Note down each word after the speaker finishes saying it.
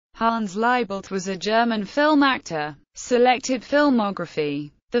Hans Leibelt was a German film actor. Selected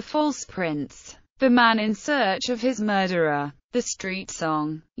filmography: The False Prince, The Man in Search of His Murderer, The Street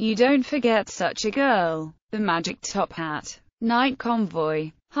Song, You Don't Forget Such a Girl, The Magic Top Hat, Night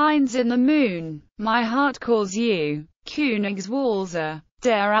Convoy, Heinz in the Moon, My Heart Calls You, Königswalzer,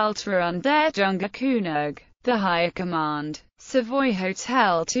 Der Alte und der Junge König, The Higher Command, Savoy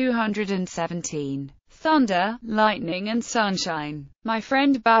Hotel 217, Thunder, Lightning and Sunshine, My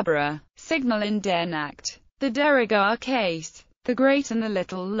Friend Barbara, Signal in der Nacht, The Derogar Case, The Great and the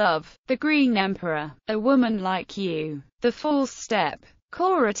Little Love, The Green Emperor, A Woman Like You, The False Step,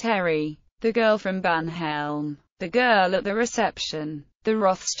 Cora Terry, The Girl from Banhelm, The Girl at the Reception, The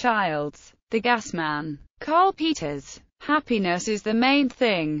Rothschilds, The Gas Man, Carl Peters, Happiness is the Main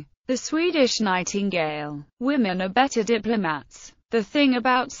Thing, The Swedish Nightingale, Women Are Better Diplomats, The Thing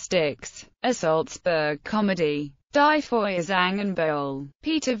About Sticks, A Salzburg Comedy, Die Feuerzangenbowle,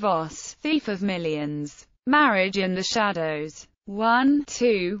 Peter Voss, Thief of Millions, Marriage in the Shadows, 1,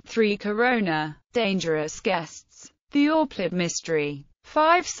 2, 3 Corona, Dangerous Guests, The Orplid Mystery,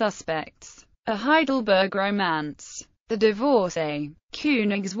 5 Suspects, A Heidelberg Romance, The Divorcee,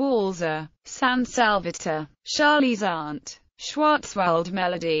 Königswalzer, San Salvatore, Charlie's Aunt, Schwarzwald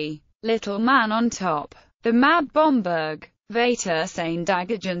Melody, Little Man on Top, The Mad Bomberg, Vater sein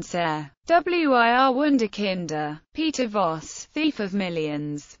Dagergenser, Wir Wunderkinder, Peter Voss, Thief of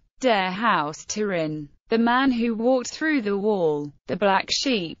Millions, Der Haustyrann, The Man Who Walked Through the Wall, The Black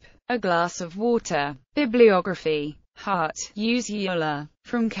Sheep, A Glass of Water, Bibliography, Hart, Ursula,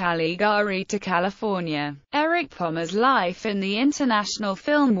 From Caligari to California, Eric Pommer's Life in the International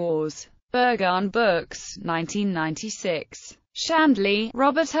Film Wars, Berghahn Books, 1996, Shandley,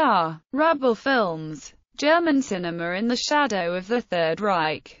 Robert R., Rubble Films, German Cinema in the Shadow of the Third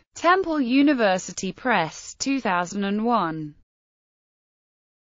Reich, Temple University Press, 2001.